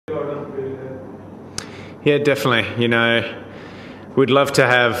Yeah, definitely. We'd love to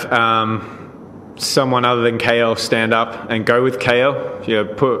have someone other than KL stand up and go with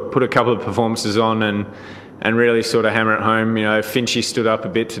KL. Put a couple of performances on and really sort of hammer it home. Finchy stood up a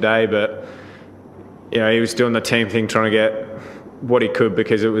bit today, but he was doing the team thing, trying to get what he could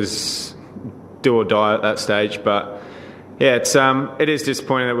because it was do or die at that stage. But yeah, it is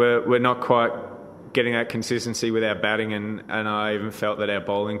disappointing that we're not quite getting that consistency with our batting, and I even felt that our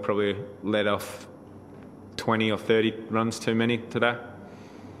bowling probably let off 20 or 30 runs too many today.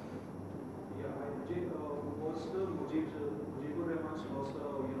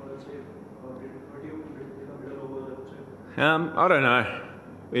 I don't know.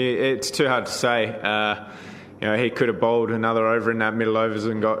 It's too hard to say. He could have bowled another over in that middle overs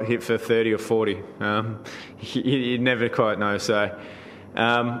and got hit for 30 or 40. You never quite know. So,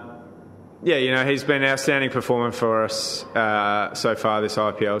 he's been an outstanding performer for us so far this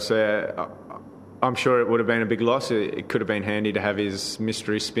IPL. So I'm sure it would have been a big loss. It could have been handy to have his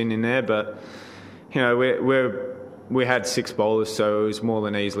mystery spin in there, but we had 6 bowlers, so it was more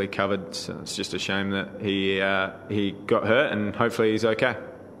than easily covered. So it's just a shame that he got hurt, and hopefully he's okay.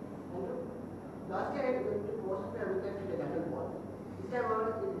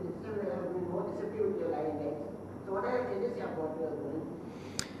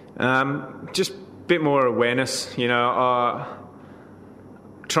 Just a bit more awareness. Try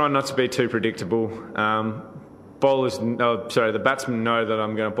not to be too predictable. The batsmen know that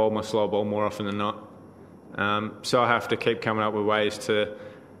I'm going to bowl my slow ball more often than not. So I have to keep coming up with ways to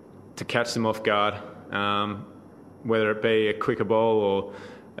catch them off guard, whether it be a quicker ball or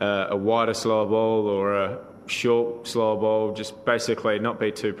a wider slower ball or a short slower ball. Just basically not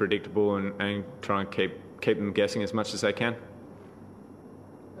be too predictable and try and keep them guessing as much as they can.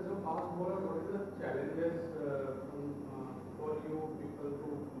 As a fast bowler, what is the challenges for you people to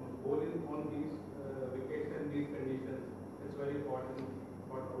bowl in on these wickets and these conditions? It's very important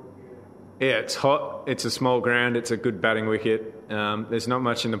out here. Yeah, it's hot. It's a small ground. It's a good batting wicket. There's not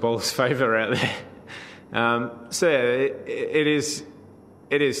much in the bowler's favour out there.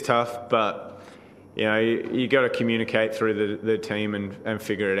 It is tough, but you got to communicate through the team and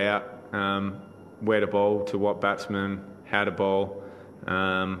figure it out. Where to bowl, to what batsman, how to bowl,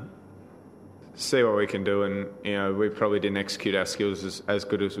 see what we can do, and we probably didn't execute our skills as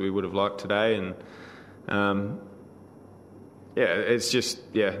good as we would have liked today, and it's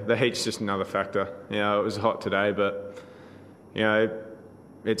just the heat's just another factor. It was hot today, but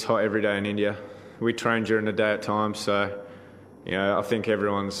it's hot every day in India. We train during the day at times, so I think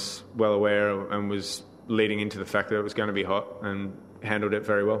everyone's well aware and was leading into the fact that it was going to be hot and handled it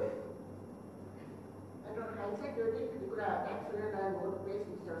very well.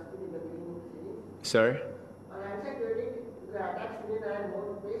 Sorry?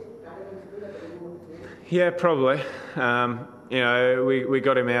 Yeah, probably. We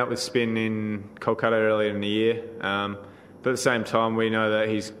got him out with spin in Kolkata earlier in the year, but at the same time we know that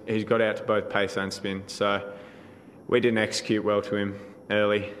he's got out to both pace and spin, so we didn't execute well to him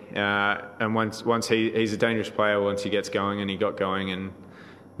early. And once he's a dangerous player once he gets going, and he got going, and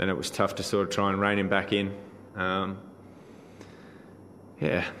then it was tough to sort of try and rein him back in.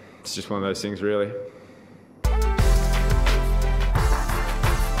 It's just one of those things, really.